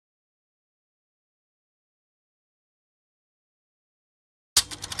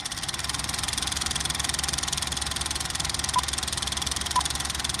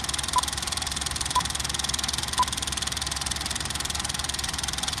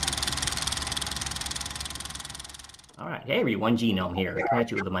All right. Hey everyone, Genome here. Coming at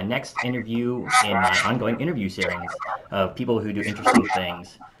you with my next interview in my ongoing interview series of people who do interesting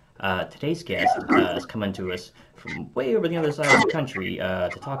things. Today's guest is coming to us from way over the other side of the country to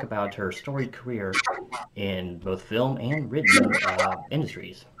talk about her storied career in both film and written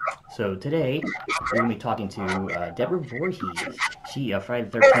industries. So today we're going to be talking to Deborah Voorhees. She Friday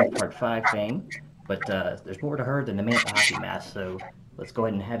the 13th Part 5 fame, but there's more to her than the man at the hockey mask. So let's go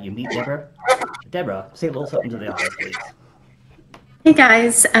ahead and have you meet Deborah. Deborah, say a little something to the audience, please. Hey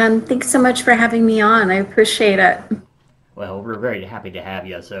guys, thanks so much for having me on. I appreciate it. Well, we're very happy to have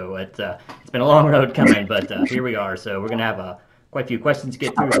you. So it's been a long road coming, but here we are. So we're going to have quite a few questions to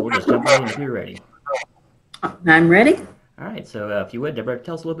get through, so we'll just jump right in if you're ready. I'm ready. All right. So if you would, Deborah,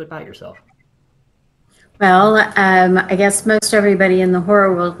 tell us a little bit about yourself. Well, I guess most everybody in the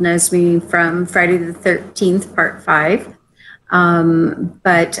horror world knows me from Friday the 13th, Part 5.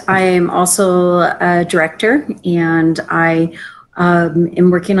 But I am also a director, and I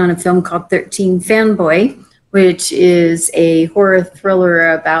am working on a film called 13 Fanboy, which is a horror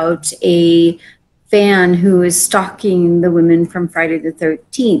thriller about a fan who is stalking the women from Friday the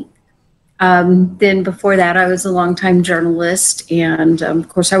 13th. Then before that, I was a longtime journalist, and of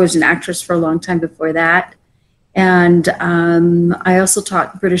course, I was an actress for a long time before that. And I also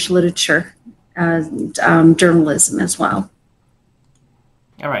taught British literature and journalism as well.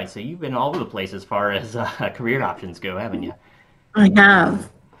 All right. So you've been all over the place as far as career options go, haven't you? I have.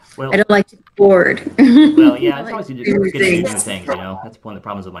 Well, I don't like to be bored. well, yeah, it's always good to do new things. You know, that's one of the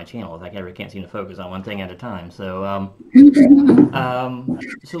problems with my channel is I can't seem to focus on one thing at a time. So,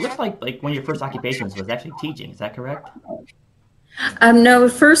 so it looks like one of your first occupations was actually teaching. Is that correct? No,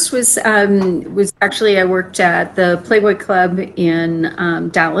 first was actually I worked at the Playboy Club in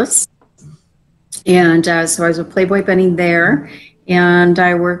Dallas, and so I was a Playboy bunny there, and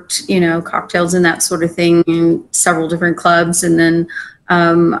I worked, cocktails and that sort of thing in several different clubs, and then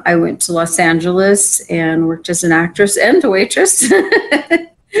I went to Los Angeles and worked as an actress and a waitress,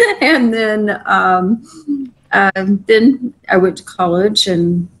 and then I went to college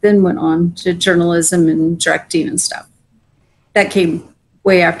and then went on to journalism and directing and stuff. That came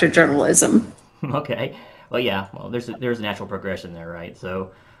way after journalism. Okay. Well, yeah. Well, there's a natural progression there, right?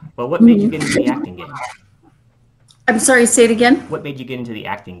 So, well, what made you get into the acting game? I'm sorry, say it again. What made you get into the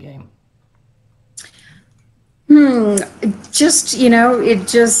acting game? It just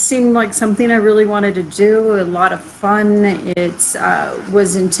seemed like something I really wanted to do. A lot of fun. It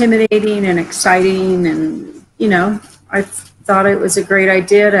was intimidating and exciting, and I thought it was a great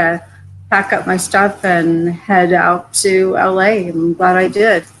idea to pack up my stuff and head out to LA. I'm glad I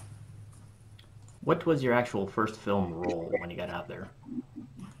did. What was your actual first film role when you got out there?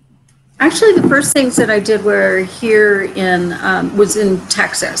 Actually, the first things that I did were here was in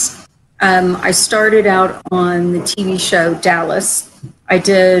Texas. I started out on the TV show Dallas. I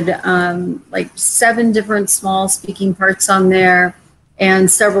did like 7 different small speaking parts on there and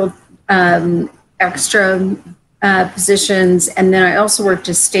several extra positions. And then I also worked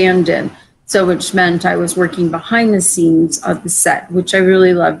as stand-in, so which meant I was working behind the scenes of the set, which I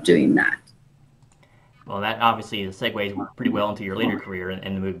really loved doing that. Well, that obviously segues pretty well into your later career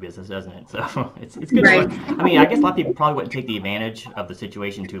in the movie business, doesn't it? So it's good Right. to learn. I mean, I guess a lot of people probably wouldn't take the advantage of the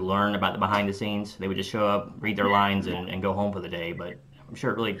situation to learn about the behind the scenes. They would just show up, read their lines, and go home for the day. But I'm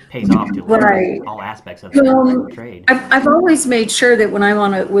sure it really pays off to learn Right. all aspects of the trade. I've always made sure that when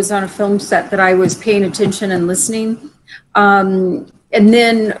I was on a film set that I was paying attention and listening. And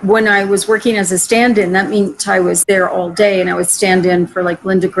then when I was working as a stand-in, that meant I was there all day, and I would stand in for like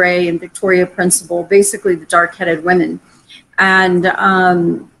Linda Gray and Victoria Principal, basically the dark-headed women. And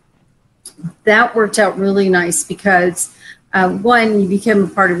that worked out really nice because one, you become a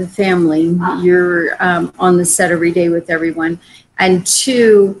part of the family. You're on the set every day with everyone. And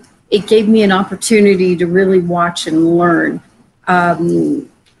 2, it gave me an opportunity to really watch and learn.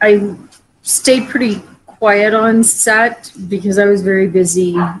 I stayed pretty quiet on set because I was very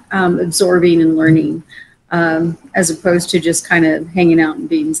busy absorbing and learning, as opposed to just kind of hanging out and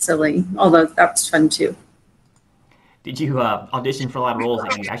being silly, although that was fun too. Did you audition for a lot of roles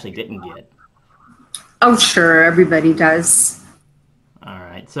that you actually didn't get? Oh, sure, everybody does. All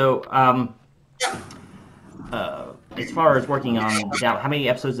right. So, as far as working on Dallas, how many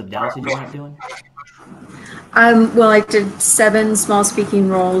episodes of Dallas did you end up doing? Well, I did 7 small speaking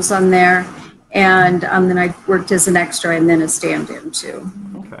roles on there, and then I worked as an extra and then a stand-in too.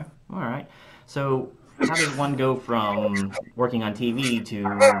 Okay. All right. So how does one go from working on TV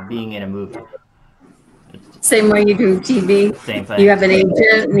to being in a movie? Same way you do TV. Same thing. You have an agent,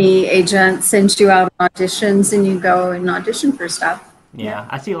 and the agent sends you out on auditions, and you go and audition for stuff. Yeah,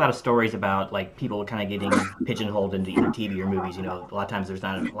 I see a lot of stories about like people kind of getting pigeonholed into either TV or movies. You know, a lot of times there's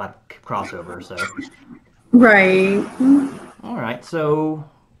not a lot of crossover. So, Right. all right, so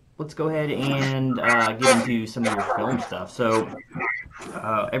let's go ahead and get into some of your film stuff. So,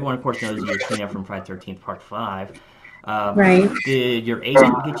 everyone, of course, knows you're Tina from Friday the 13th Part 5. Right. Did your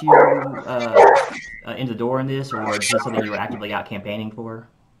agent get you into the door in this, or is this something you were actively out campaigning for?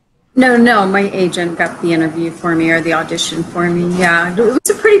 No, no, my agent got the interview for me or the audition for me. Yeah, it was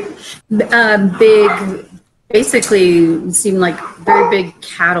a pretty big, basically seemed like very big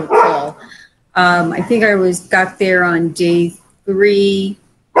cattle call. I think I got there on day 3,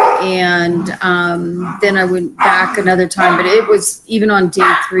 and then I went back another time. But it was even on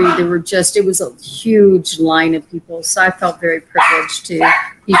day 3, it was a huge line of people. So I felt very privileged to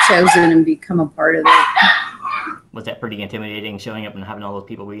be chosen and become a part of it. Was that pretty intimidating, showing up and having all those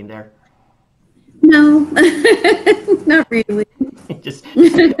people being there? No, not really. Just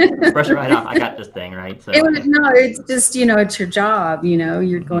brush it right off. I got this thing, right? So No, it's just, it's your job,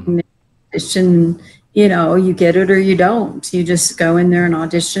 you're going there to audition, you get it or you don't. You just go in there and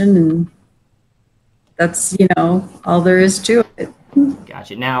audition, and that's, all there is to it.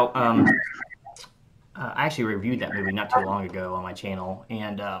 Gotcha. Now, I actually reviewed that movie not too long ago on my channel,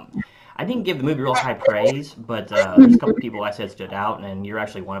 and I didn't give the movie real high praise, but there's a couple people I said stood out, and you're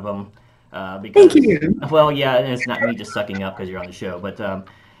actually one of them. Because, Thank you. well, yeah, and it's not me just sucking up because you're on the show, but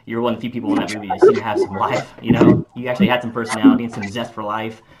you're one of the few people in that movie that seem to have some life. You actually had some personality and some zest for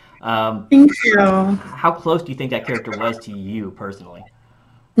life. Thank you. How close do you think that character was to you personally?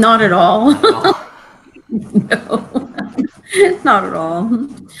 Not at all. Not at all. No, not at all.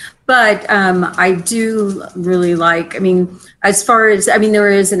 But I do really like, as far as, there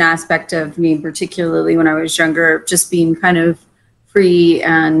is an aspect of me, particularly when I was younger, just being kind of free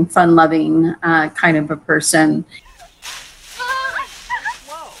and fun-loving kind of a person.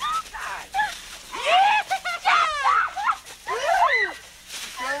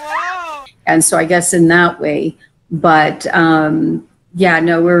 And so I guess in that way, but yeah,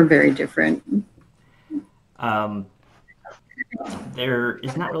 no, we're very different. There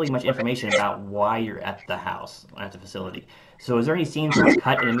is not really much information about why you're at the house, at the facility. So is there any scenes that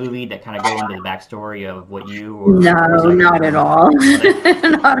cut in the movie that kind of go into the backstory of what you or... No, not at all.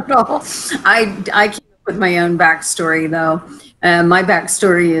 Not at all. I came up with my own backstory, though. My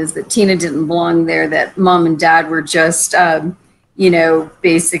backstory is that Tina didn't belong there, that mom and dad were just,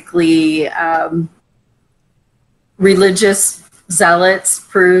 basically religious zealots,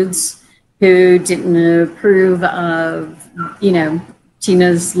 prudes, who didn't approve of,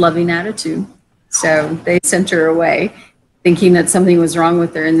 Tina's loving attitude. So they sent her away, thinking that something was wrong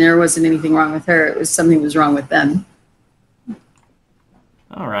with her, and there wasn't anything wrong with her. It was something was wrong with them.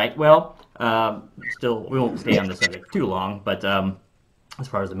 All right. Well, still, we won't stay on this subject too long, but as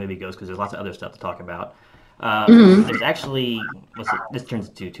far as the movie goes, because there's lots of other stuff to talk about. There's actually, this turns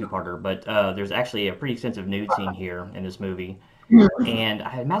into a two-parter, but there's actually a pretty extensive nude scene here in this movie. And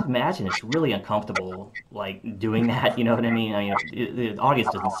I imagine it's really uncomfortable, like, doing that, you know what I mean? The audience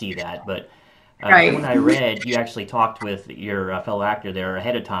doesn't see that, but Right. when I read, you actually talked with your fellow actor there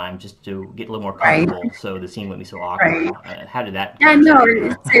ahead of time just to get a little more comfortable, so the scene wouldn't be so awkward. How did that? Yeah, no,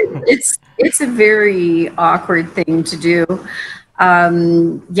 it's a very awkward thing to do.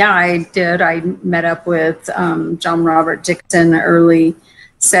 Yeah, I did. I met up with John Robert Dixon early,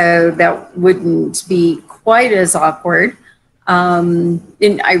 so that wouldn't be quite as awkward.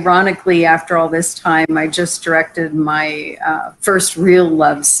 And ironically, after all this time, I just directed my first real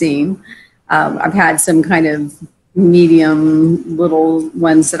love scene. I've had some kind of medium little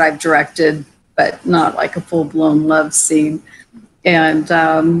ones that I've directed, but not like a full-blown love scene. And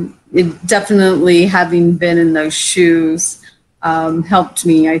it definitely, having been in those shoes, helped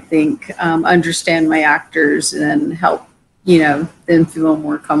me, I think, understand my actors and help, them feel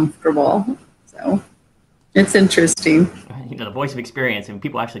more comfortable. So it's interesting. The voice of experience, and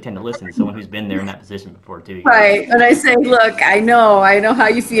people actually tend to listen to someone who's been there in that position before too. Right. And I say, look, I know how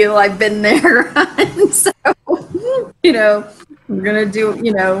you feel. I've been there. And so, we're going to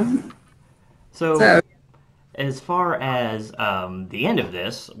do, So, as far as the end of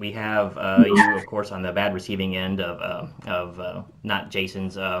this, we have you, of course, on the bad receiving end of not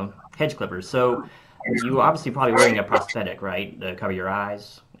Jason's hedge clippers. So, you obviously probably wearing a prosthetic, right, to cover your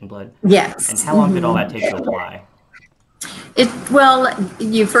eyes in blood? Yes. And how long did all that take to apply? You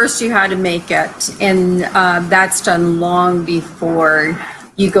had to make it, and that's done long before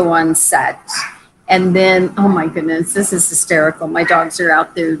you go on set. And then, oh my goodness, this is hysterical. My dogs are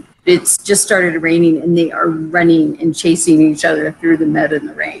out there. It's just started raining, and they are running and chasing each other through the mud and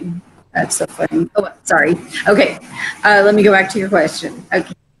the rain. That's so funny. Oh, sorry. Okay, let me go back to your question.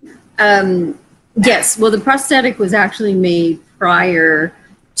 Okay. Yes, well, the prosthetic was actually made prior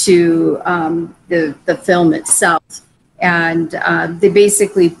to the film itself. And they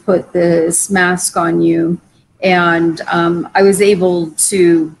basically put this mask on you, and I was able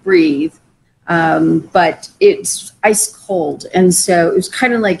to breathe, but it's ice cold. And so it was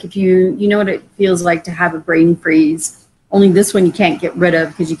kind of like if you know what it feels like to have a brain freeze, only this one you can't get rid of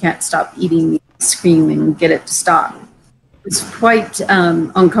because you can't stop eating the ice cream and get it to stop. It's quite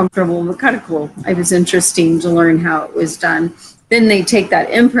uncomfortable, but kind of cool. It was interesting to learn how it was done. Then they take that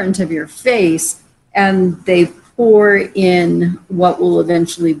imprint of your face and they pour in what will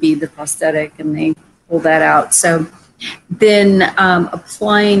eventually be the prosthetic, and they pull that out. So then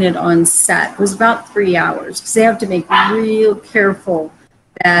applying it on set was about 3 hours because they have to make real careful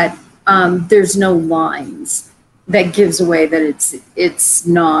that there's no lines that gives away that it's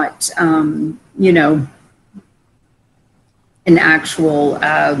not you know, an actual,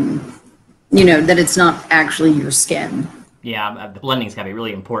 that it's not actually your skin. Yeah, the blending's got to be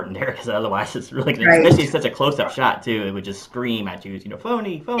really important there because otherwise it's really, Right. especially such a close-up shot too, it would just scream at you,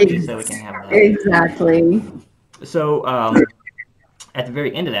 phony, phony, so we can have that. Exactly. So, at the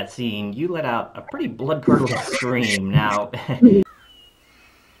very end of that scene, you let out a pretty blood-curdling scream. Now,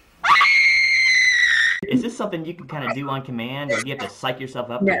 is this something you can kind of do on command, or do you have to psych yourself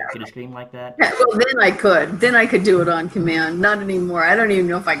up to Yeah. get a scream like that? Yeah, well, then I could. Then I could do it on command. Not anymore. I don't even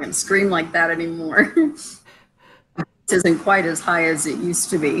know if I can scream like that anymore. It isn't quite as high as it used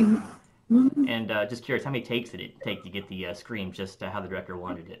to be. And just curious, how many takes did it take to get the scream just how the director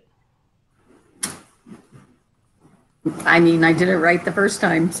wanted it? I mean, I did it right the first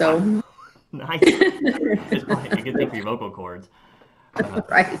time, so. Nice. It's probably a good thing for your vocal cords.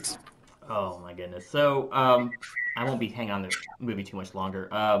 Right. Oh my goodness. So, I won't be hanging on the movie too much longer.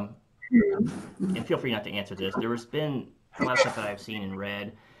 And feel free not to answer this. There has been a lot of stuff that I've seen and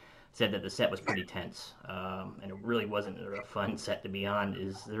read said that the set was pretty tense, and it really wasn't a fun set to be on.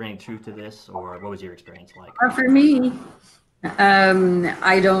 Is there any truth to this, or what was your experience like? For me,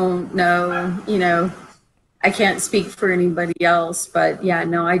 I don't know, I can't speak for anybody else, but yeah,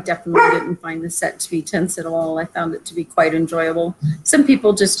 no, I definitely didn't find the set to be tense at all. I found it to be quite enjoyable. Some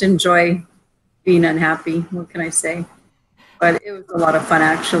people just enjoy being unhappy. What can I say? But it was a lot of fun,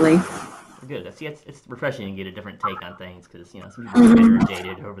 actually. Good. See, it's refreshing to get a different take on things because some people get bitter and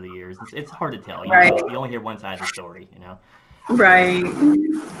jaded over the years. It's hard to tell. Right. You only hear one side of the story. Right.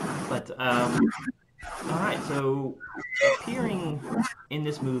 But all right. So appearing in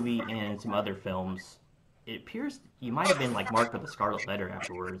this movie and some other films, it appears you might have been like marked with a scarlet letter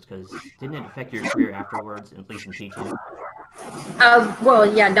afterwards. Because didn't it affect your career afterwards, at least in teaching? Well,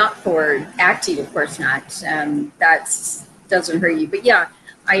 yeah, not for acting, of course not. That doesn't hurt you, but yeah.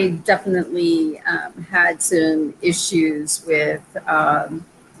 I definitely had some issues with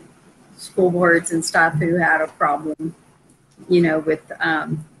school boards and stuff who had a problem, with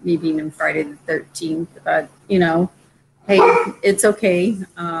me being in Friday the 13th. But, hey, it's okay.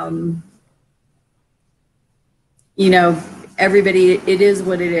 Everybody, it is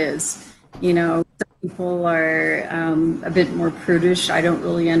what it is. Some people are a bit more prudish. I don't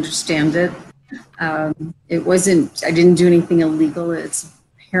really understand it. It wasn't, I didn't do anything illegal. It's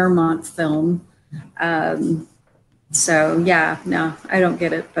Paramount film. So yeah, no, I don't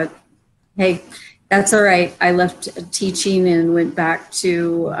get it, but hey, that's all right. I left teaching and went back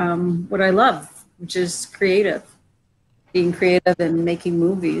to what I love, which is being creative and making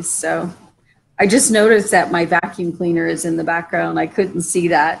movies. So I just noticed that my vacuum cleaner is in the background. I couldn't see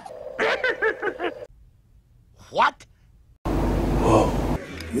that. What? Whoa.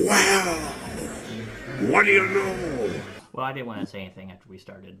 Wow. What do you know? Well, I didn't want to say anything after we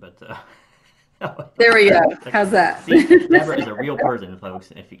started, but there we go. How's that? See, Deborah is a real person,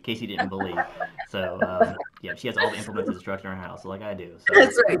 folks. In case you didn't believe. So yeah, she has all the implements and structure in her house, like I do. So.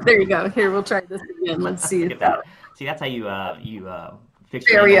 That's right. There you go. Here, we'll try this again. Let's see. Look at that. See, that's how you fix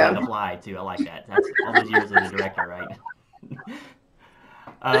your on the fly too. I like that. That's all those years as a director, right?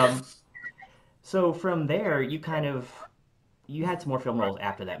 So from there, you had some more film roles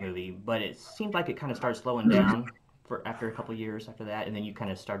after that movie, but it seemed like it kind of started slowing down after a couple of years after that, and then you kind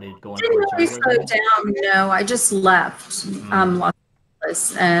of started going towards really slowed down. No, I just left Los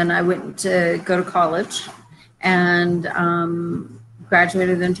Angeles, and I went to go to college, and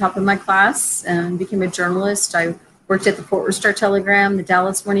graduated on top of my class, and became a journalist. I worked at the Fort Worth Star-Telegram, the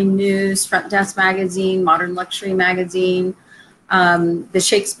Dallas Morning News, Front Desk Magazine, Modern Luxury Magazine, the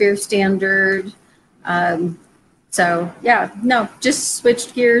Shakespeare Standard. So yeah, no, just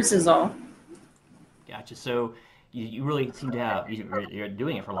switched gears is all. Gotcha. So You really seem to have, you're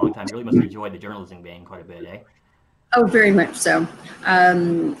doing it for a long time. You really must enjoy the journalism game quite a bit, eh? Oh, very much so.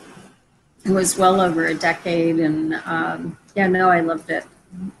 It was well over a decade, and yeah, no, I loved it.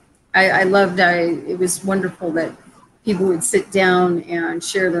 I loved. It was wonderful that people would sit down and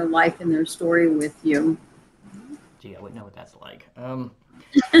share their life and their story with you. Gee, I wouldn't know what that's like. Um,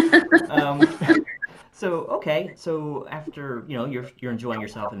 so okay, so after you're enjoying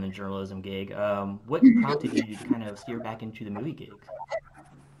yourself in the journalism gig, what prompted you to kind of steer back into the movie gigs?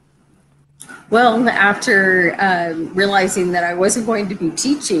 Well, after realizing that I wasn't going to be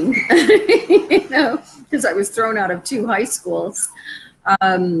teaching, because I was thrown out of 2 high schools.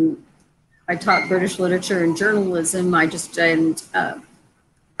 I taught British literature and journalism. I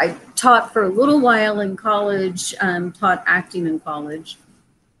taught for a little while in college, taught acting in college,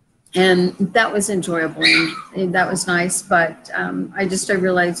 and that was enjoyable and that was nice. But I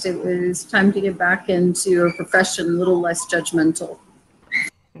realized it was time to get back into a profession a little less judgmental.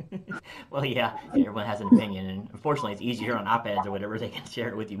 Well, yeah, everyone has an opinion, and unfortunately, it's easier on op-eds or whatever. They can share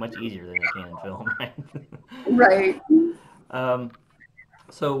it with you much easier than they can in film, right? Right.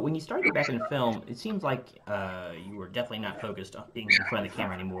 So when you started back in film, it seems like you were definitely not focused on being in front of the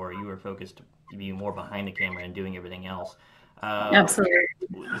camera anymore. You were focused to be more behind the camera and doing everything else. Absolutely.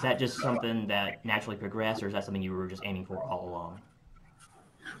 Is that just something that naturally progressed, or is that something you were just aiming for all along?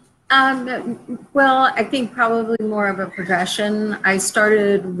 Well, I think probably more of a progression. I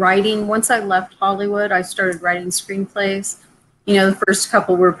started writing, once I left Hollywood, I started writing screenplays. The first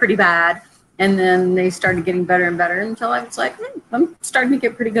couple were pretty bad, and then they started getting better and better until I was like, I'm starting to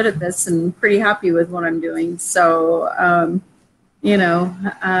get pretty good at this and pretty happy with what I'm doing. So,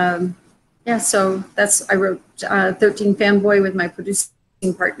 yeah, so I wrote 13 Fanboy with my producing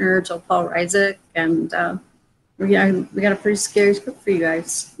partner, Jill Paul Reisig, and we got a pretty scary script for you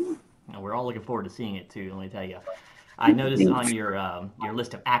guys. We're all looking forward to seeing it too. Let me tell you, I noticed on your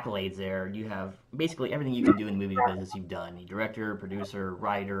list of accolades there, you have basically everything you can do in the movie business you've done: director, producer,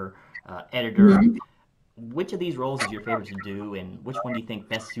 writer, editor. Mm-hmm. Which of these roles is your favorite to do, and which one do you think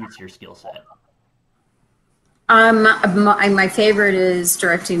best suits your skill set? My favorite is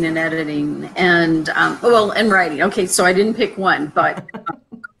directing and editing, and and writing. Okay, so I didn't pick one, but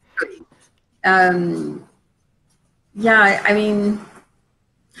yeah, I mean,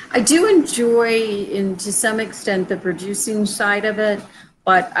 I do enjoy, to some extent, the producing side of it,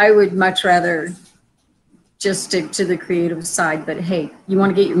 but I would much rather just stick to the creative side. But hey, you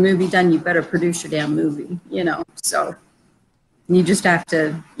want to get your movie done, you better produce your damn movie, So you just have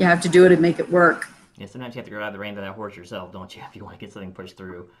to do it and make it work. Yeah, sometimes you have to grab the reins of that horse yourself, don't you, if you want to get something pushed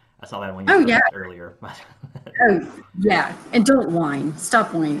through. I saw that when you earlier. Oh, yeah, and don't whine.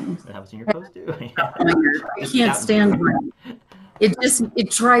 Stop whining. That was in your post too. I can't stand whining.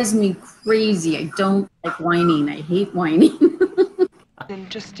 It drives me crazy. I don't like whining. I hate whining. Then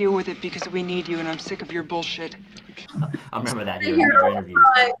just deal with it because we need you, and I'm sick of your bullshit. I remember that in your interviews.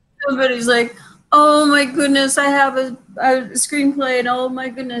 Somebody's like, "Oh my goodness, I have a screenplay, and oh my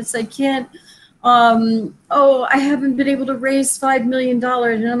goodness, I can't. I haven't been able to raise $5 million."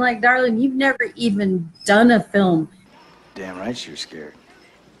 And I'm like, "Darling, you've never even done a film." Damn right you're scared.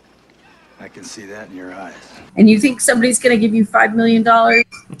 I can see that in your eyes. And you think somebody's going to give you $5 million?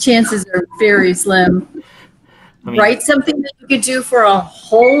 Chances are very slim. Write something that you could do for a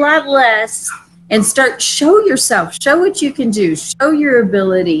whole lot less and show yourself. Show what you can do. Show your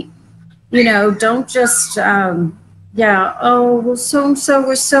ability. Don't just, well, so-and-so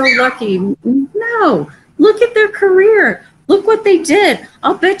was so lucky. No. Look at their career. Look what they did.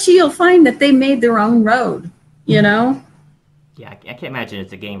 I'll bet you'll find that they made their own road, Yeah, I can't imagine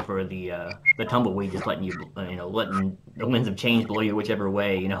it's a game for the tumbleweed, just letting letting the winds of change blow you whichever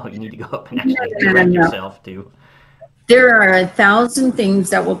way. You need to go up and actually direct yourself to. There are 1,000 things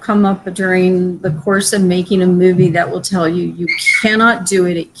that will come up during the course of making a movie that will tell you cannot do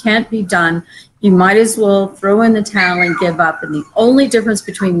it. It can't be done. You might as well throw in the towel and give up. And the only difference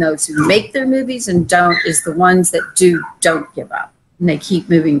between those who make their movies and don't is the ones that don't give up. And they keep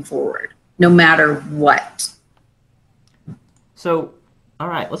moving forward, no matter what. So, all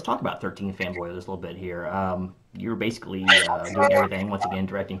right, let's talk about 13 Fanboy just a little bit here. You're basically doing everything, once again,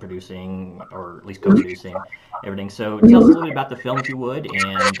 directing, producing, or at least co-producing everything. So tell us a little bit about the film, if you would,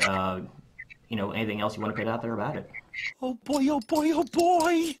 and, anything else you want to put out there about it. Oh boy, oh boy, oh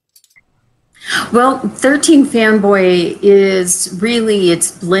boy! Well, 13 Fanboy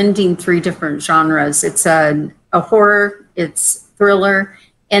it's blending 3 different genres. It's a horror, it's thriller,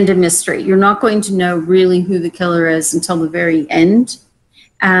 and a mystery. You're not going to know really who the killer is until the very end.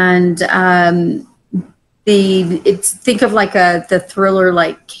 And think of like the thriller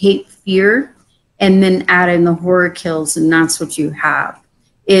like Cape Fear, and then add in the horror kills, and that's what you have.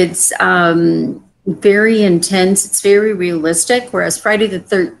 It's very intense. It's very realistic, whereas Friday the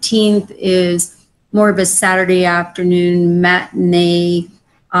 13th is more of a Saturday afternoon matinee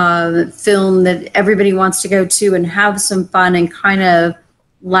film that everybody wants to go to and have some fun and kind of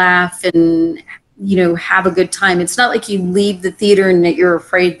laugh and, you know, have a good time. It's not like you leave the theater and that you're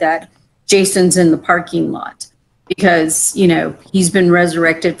afraid that Jason's in the parking lot because, you know, he's been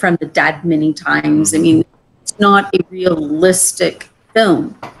resurrected from the dead many times. I mean, it's not a realistic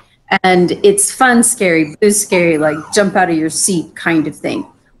film. And it's fun, scary, boo scary, like jump out of your seat kind of thing.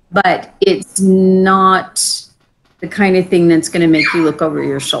 But it's not the kind of thing that's going to make you look over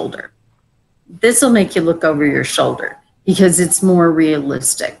your shoulder. This will make you look over your shoulder because it's more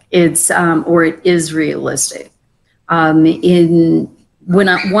realistic. It's or it is realistic. Once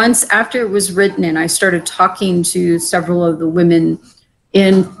after it was written and I started talking to several of the women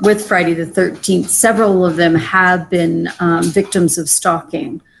with Friday the 13th, several of them have been victims of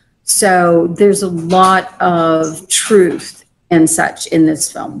stalking. So there's a lot of truth and such in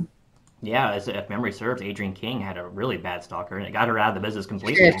this film. Yeah, if memory serves, Adrienne King had a really bad stalker, and it got her out of the business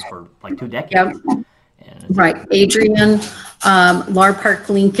completely for like 2 decades. Yep. Right, Adrienne, Laura Park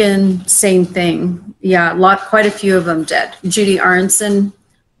Lincoln, same thing. Yeah, quite a few of them did. Judy Aronson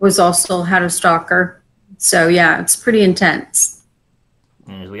was also had a stalker. So yeah, it's pretty intense.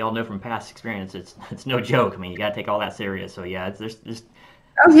 And as we all know from past experience, it's no joke. I mean, you got to take all that serious. So yeah, there's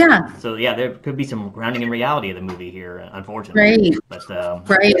oh yeah. So yeah, there could be some grounding in reality of the movie here, unfortunately. Right. But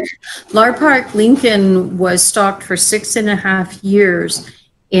right. Laura Park Lincoln was stalked for 6.5 years,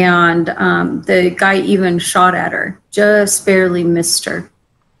 and the guy even shot at her, just barely missed her.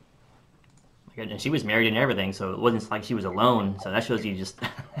 And she was married and everything, so it wasn't like she was alone. So that shows you just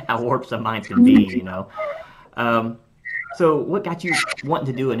how warped some minds can be, you know. So what got you wanting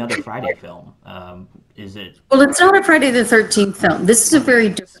to do another Friday film? Is it? Well, it's not a Friday the 13th film. This is a very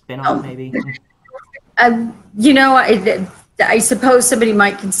different spin-off, maybe? You know, I suppose somebody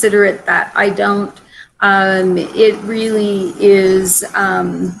might consider it that. I don't. It really is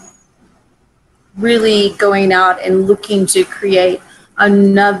really going out and looking to create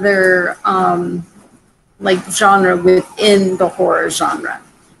another like genre within the horror genre,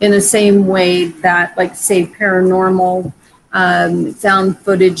 in the same way that, like, say, paranormal found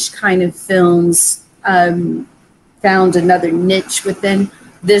footage kind of films found another niche within.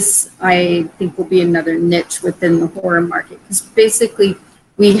 This, I think, will be another niche within the horror market, because basically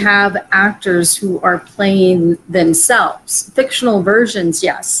we have actors who are playing themselves, fictional versions,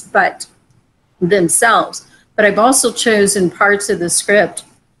 yes, but themselves. But I've also chosen parts of the script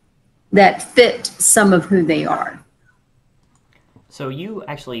that fit some of who they are. So you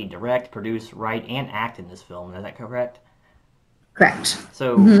actually direct, produce, write, and act in this film. Is that correct? Correct.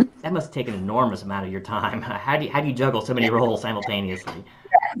 So that must take an enormous amount of your time. How do you juggle so many roles simultaneously?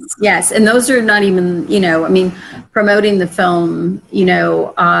 Yes, and those are not even, you know, I mean, promoting the film, you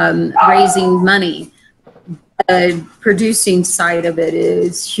know, raising money, producing side of it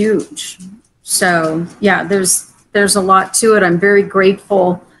is huge. So yeah, there's a lot to it. I'm very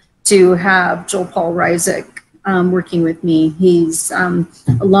grateful to have Joel Paul Rysick working with me. He's a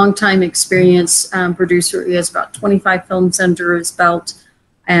longtime experienced producer. He has about 25 films under his belt.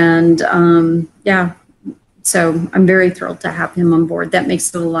 And yeah, so I'm very thrilled to have him on board. That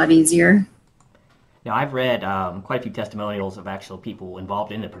makes it a lot easier. Now, I've read quite a few testimonials of actual people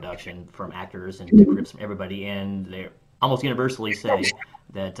involved in the production, from actors and scripts, from everybody, and they almost universally say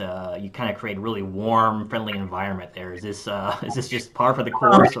that you kind of create a really warm, friendly environment there. Is this just par for the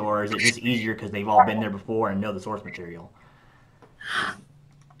course, or is it just easier because they've all been there before and know the source material?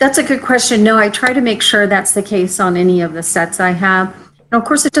 That's a good question. No, I try to make sure that's the case on any of the sets I have. And of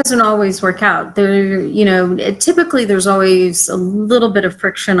course, it doesn't always work out. You know, typically there's always a little bit of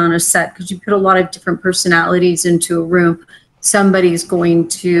friction on a set because you put a lot of different personalities into a room. Somebody's going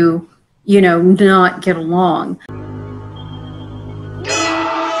to, you know, not get along.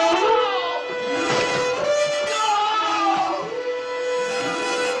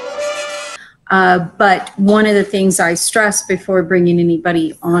 But one of the things I stress before bringing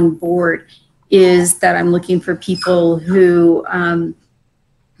anybody on board is that I'm looking for people who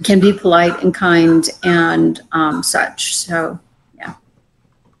can be polite and kind and such. So, yeah.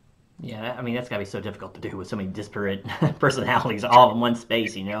 Yeah, I mean, that's got to be so difficult to do with so many disparate personalities all in one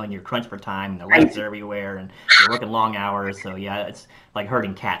space, you know, and you're crunched for time, and the lights are everywhere, and you're working long hours. So, yeah, it's like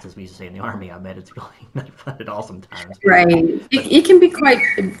herding cats, as we used to say in the Army. I bet it's really not fun at all sometimes. Right. It can be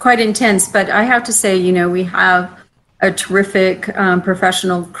quite intense, but I have to say, you know, we have a terrific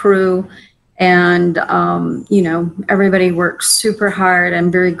professional crew, and, you know, everybody works super hard.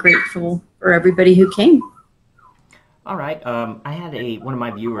 I'm very grateful for everybody who came. All right. I had one of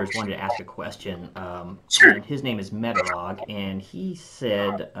my viewers wanted to ask a question. Sure. And his name is Metalog, and he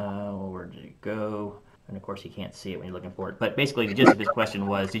said, where did it go? And of course, you can't see it when you're looking for it. But basically, the gist of his question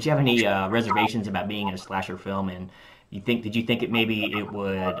was, did you have any reservations about being in a slasher film? And did you think it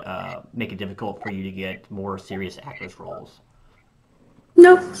would make it difficult for you to get more serious actress roles?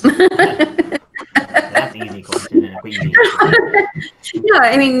 Nope. That's an easy question. And easy. Yeah,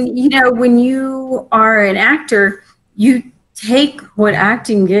 I mean, when you are an actor, you take what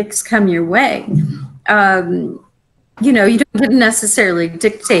acting gigs come your way. You don't necessarily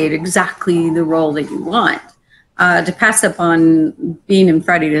dictate exactly the role that you want. To pass up on being in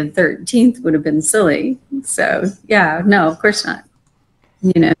Friday the 13th would have been silly. So, yeah, no, of course not.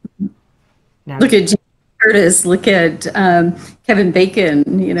 Now, look at James Curtis, look at Kevin Bacon,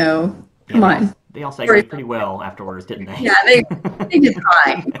 come on. They all segued pretty well afterwards, didn't they? Yeah, they did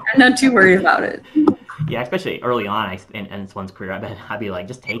fine. I'm not too worried about it. Yeah, especially early on in one's career, I'd be like,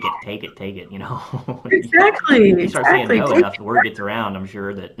 just take it, Exactly. You start saying no enough, the word gets around. I'm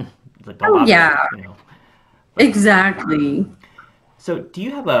sure that it's like, don't bother. Yeah. Exactly. So, do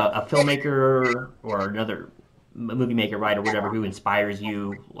you have a filmmaker or another movie maker, writer, whatever, who inspires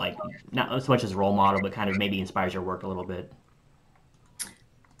you, like not so much as a role model, but kind of maybe inspires your work a little bit?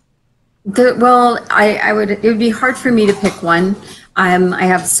 It would be hard for me to pick one. I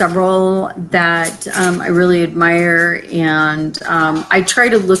have several that I really admire, and I try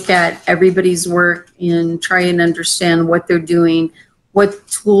to look at everybody's work and try and understand what they're doing, what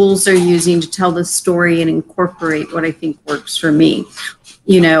tools they're using to tell the story, and incorporate what I think works for me.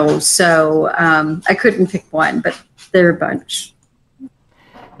 So I couldn't pick one, but there are a bunch.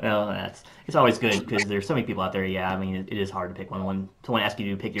 Well, it's always good because there's so many people out there. Yeah, I mean, it is hard to pick one. When someone asks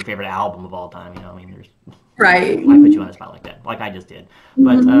you to pick your favorite album of all time, there's right. I put you on the spot like that, like I just did.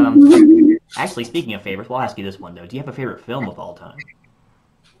 But actually, speaking of favorites, we'll ask you this one though. Do you have a favorite film of all time?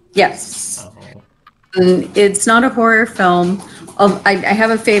 Yes. Oh. It's not a horror film. I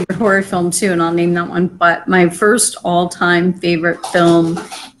have a favorite horror film too, and I'll name that one. But my first all-time favorite film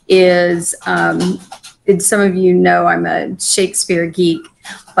is, some of you know I'm a Shakespeare geek,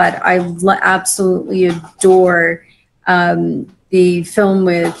 but I absolutely adore the film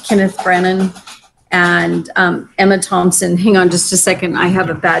with Kenneth Branagh and Emma Thompson. Hang on just a second. I have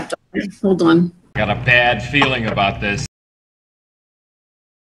a bad dog. Hold on. Got a bad feeling about this.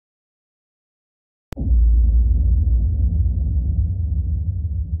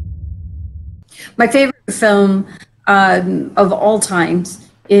 My favorite film of all times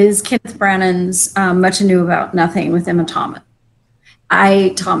is Kenneth Branagh's Much Ado About Nothing with Emma Thomas.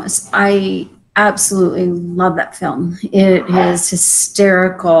 I absolutely love that film. It is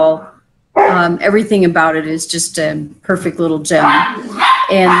hysterical. Everything about it is just a perfect little gem.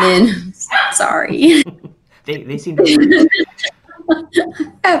 And then, sorry. They seem to be.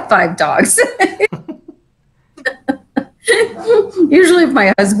 I have 5 dogs. Usually if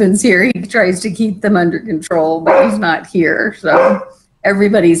my husband's here, he tries to keep them under control, but he's not here. So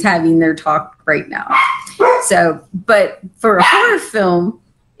everybody's having their talk right now. So, but for a horror film,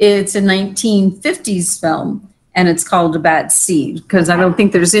 it's a 1950s film, and it's called A Bad Seed, because I don't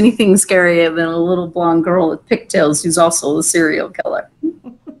think there's anything scarier than a little blonde girl with pigtails who's also a serial killer.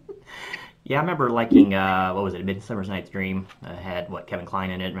 Yeah, I remember liking, what was it, A Midsummer Night's Dream. Had, Kevin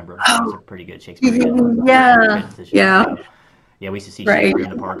Kline in it. Remember, it was a pretty good Shakespeare. Yeah. Yeah, we used to see Shakespeare in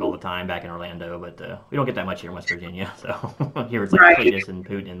the park all the time back in Orlando, but we don't get that much here in West Virginia. So here it's like Cletus and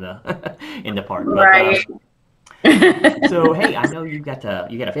Poot in the park. But, so hey, I know you got a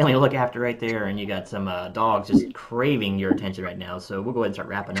family to look after right there, and you got some dogs just craving your attention right now. So we'll go ahead and start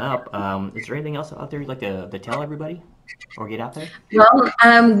wrapping up. Is there anything else out there you'd like to tell everybody or get out there? Well,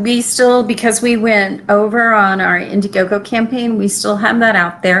 we still, because we went over on our Indiegogo campaign, we still have that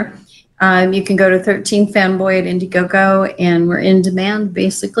out there. You can go to 13 Fanboy at Indiegogo, and we're in demand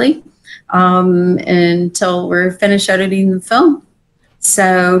basically until we're finished editing the film.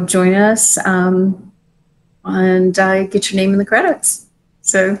 So join us and get your name in the credits.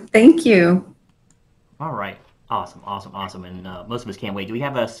 So thank you. All right. Awesome. And most of us can't wait. Do we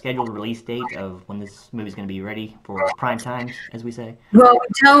have a scheduled release date of when this movie's going to be ready for prime time, as we say? Well,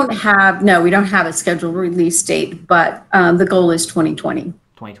 we don't have a scheduled release date, but the goal is 2020.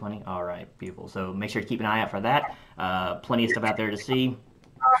 2020. All right, beautiful. So make sure to keep an eye out for that. Plenty of stuff out there to see,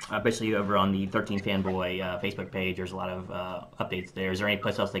 especially over on the 13 Fanboy Facebook page. There's a lot of updates there. Is there any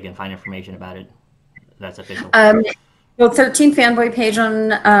place else they can find information about it that's official? Well, 13 Fanboy page on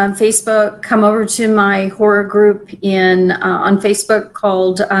Facebook. Come over to my horror group on Facebook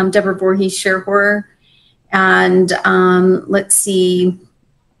called Deborah Voorhees Share Horror. And let's see.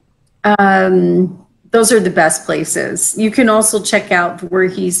 Those are the best places. You can also check out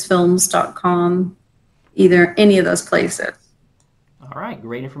voorheesfilms.com, either any of those places. All right,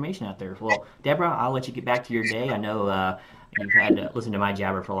 great information out there. Well, Deborah, I'll let you get back to your day. I know you've had to listen to my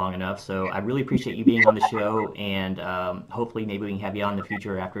jabber for long enough, so I really appreciate you being on the show, and hopefully maybe we can have you on in the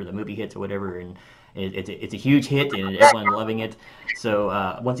future after the movie hits or whatever. And it's a huge hit, and everyone's loving it. So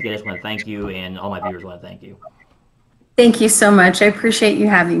once again, I just want to thank you, and all my viewers want to thank you. Thank you so much. I appreciate you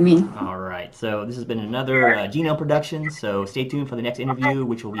having me. All right, so this has been another Genome production, so stay tuned for the next interview,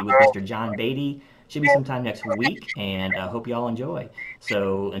 which will be with Mr. John Beatty. Should be sometime next week, and I hope you all enjoy.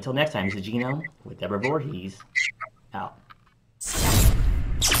 So until next time, this is Genome with Deborah Voorhees, out.